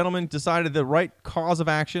 this gentleman decided the right cause of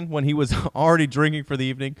action when he was already drinking for the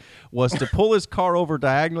evening was to pull his car over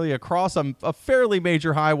diagonally across a fairly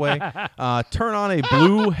major highway, turn on a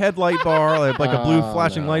blue headlight bar, like a blue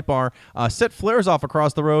flashing light bar, set flares off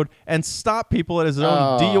across the road, and stop people at his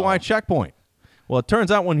own DUI checkpoint. Well, it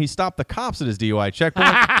turns out when he stopped the cops at his DUI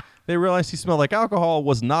checkpoint, they realized he smelled like alcohol,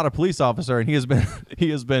 was not a police officer, and he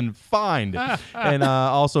has been fined and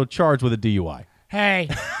also charged with a DUI. Hey,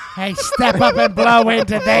 step up and blow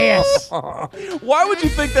into this. Why would you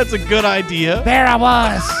think that's a good idea? There I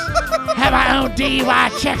was. Had my own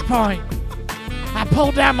DUI checkpoint. I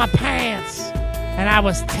pulled down my pants, and I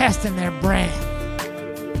was testing their breath.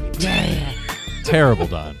 Yeah. Terrible,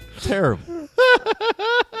 Don. Terrible.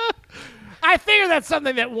 I figure that's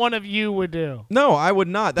something that one of you would do. No, I would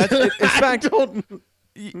not. That's in fact.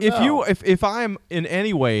 If I'm in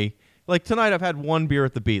any way. Like tonight, I've had one beer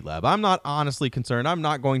at the Beat Lab. I'm not honestly concerned. I'm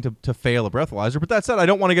not going to fail a breathalyzer. But that said, I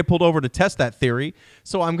don't want to get pulled over to test that theory.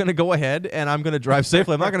 So I'm going to go ahead and I'm going to drive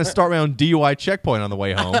safely. I'm not going to start my own DUI checkpoint on the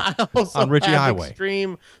way home I also on Ritchie have Highway.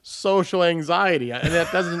 Extreme social anxiety, and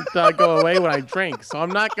that doesn't go away when I drink. So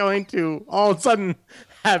I'm not going to all of a sudden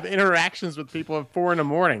have interactions with people at 4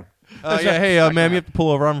 a.m. Hey, ma'am, you have to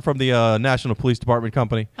pull over. I'm from the National Police Department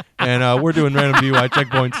Company, and we're doing random DUI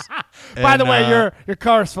checkpoints. By the way, your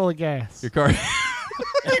car's full of gas. Your car's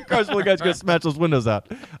full of gas. You got to smash those windows out.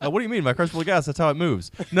 What do you mean? My car's full of gas. That's how it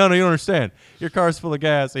moves. No, you don't understand. Your car's full of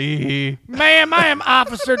gas. Ma'am, I am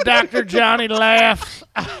Officer Dr. Johnny Laughs.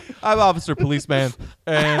 I'm Officer Policeman.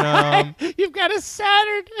 And you've got a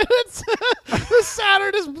Saturn. The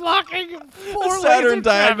Saturn is blocking 4 lanes Saturn of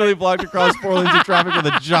diagonally traffic. blocked across 4 lanes of traffic with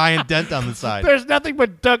a giant dent on the side. There's nothing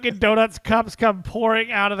but Dunkin' Donuts cups come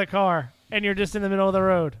pouring out of the car, and you're just in the middle of the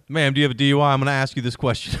road. Ma'am, do you have a DUI? I'm going to ask you this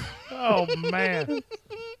question. Oh, man.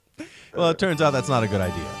 Well, it turns out that's not a good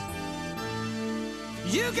idea.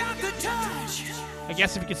 You got the touch. I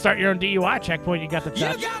guess if you could start your own DUI checkpoint, you got the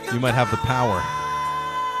touch. You might have the power.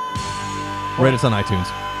 Rate us on iTunes.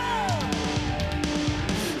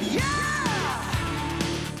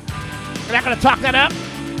 You're not going to talk that up?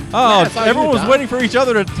 Oh, it's on everyone you, was Don. waiting for each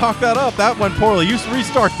other to talk that up. That went poorly. You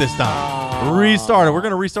restart this time. Restart it. We're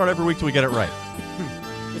going to restart every week till we get it right.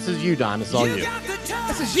 This is you, Don. This is all you.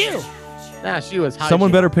 This is you. Nah, she was hygiene.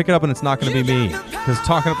 Someone better pick it up, and it's not going to be me, because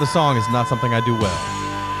talking up the song is not something I do well.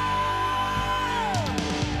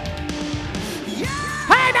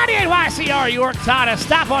 Hey, 98 YCR, York Tata.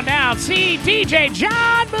 Stop on down. See DJ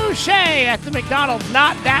John Boucher at the McDonald's.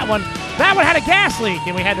 Not that one. That one had a gas leak,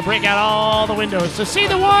 and we had to break out all the windows. So see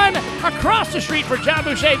the one across the street for John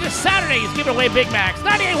Boucher this Saturday. He's giving away Big Macs.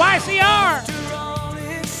 98 YCR.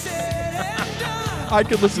 I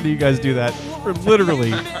could listen to you guys do that for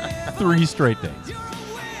literally 3 straight days.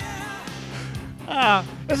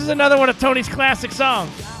 This is another one of Tony's classic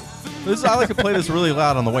songs. I like to play this really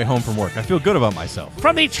loud on the way home from work. I feel good about myself.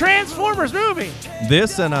 From the Transformers movie.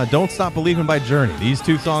 This and Don't Stop Believing by Journey. These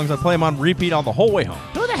 2 songs, I play them on repeat on the whole way home.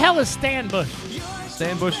 Who the hell is Stan Bush?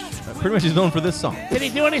 Stan Bush pretty much is known for this song. Did he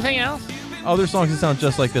do anything else? Other songs that sound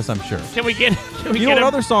just like this, I'm sure. Can we get You know what him?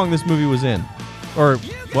 other song this movie was in? Or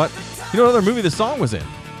what? You know what other movie this song was in?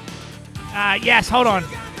 Yes, hold on.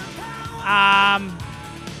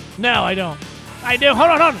 No, I don't. I do. Hold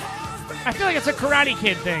on. I feel like it's a Karate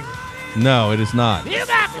Kid thing. No, it is not. You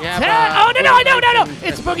got Yeah, oh, no.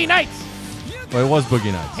 It's Boogie Nights. Well, it was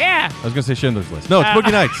Boogie Nights. Yeah. I was going to say Schindler's List. No, it's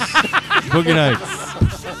Boogie Nights. Boogie Nights.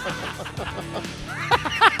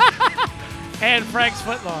 And Frank's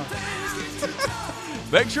Footlong.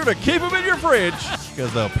 Make sure to keep them in your fridge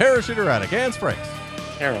because they'll perish in your attic. And Frank's.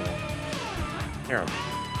 Terrible.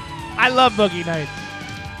 I love Boogie Nights.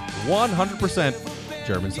 100%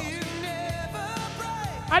 German sausage.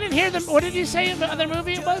 I didn't hear them. What did you say the other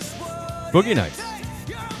movie it was? Boogie Nights.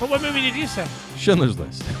 But what movie did you say? Schindler's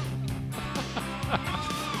List.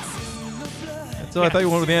 So I thought you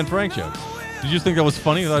went with the Anne Frank jokes. Did you just think that was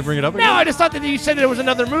funny that I bring it up again? No, I just thought that you said there was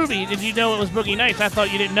another movie. Did you know it was Boogie Nights? I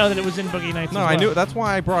thought you didn't know that it was in Boogie Nights. No, as I well. knew it. That's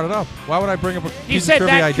why I brought it up. Why would I bring up a You piece said of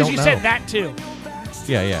trivia that I because don't you know? said that too.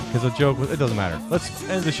 Yeah, because a joke, it doesn't matter. Let's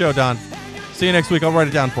end the show, Don. See you next week. I'll write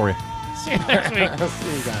it down for you. See you next week.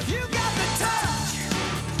 See you guys. You got the touch.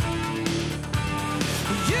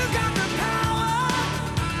 You got the power.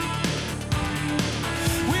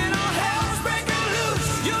 When all hell's breaking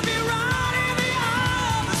loose, you'll be right in the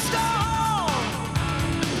eye of the storm.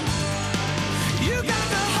 You got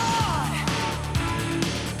the heart.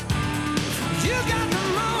 You got the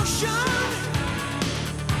motion.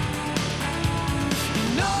 You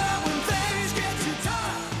know that when things get too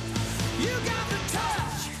tough, you got the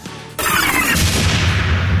touch.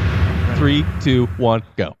 3, 2, 1,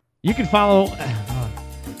 go. You can follow.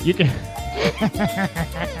 You can. All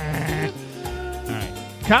right.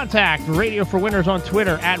 Contact Radio for Winners on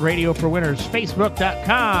Twitter at Radio for Winners,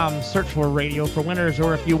 Facebook.com. Search for Radio for Winners,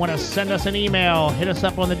 or if you want to send us an email, hit us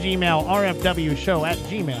up on the Gmail,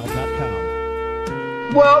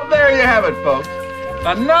 rfwshow@gmail.com. Well, there you have it, folks.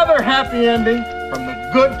 Another happy ending from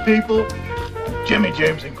the good people of Jimmy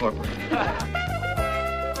James Incorporated.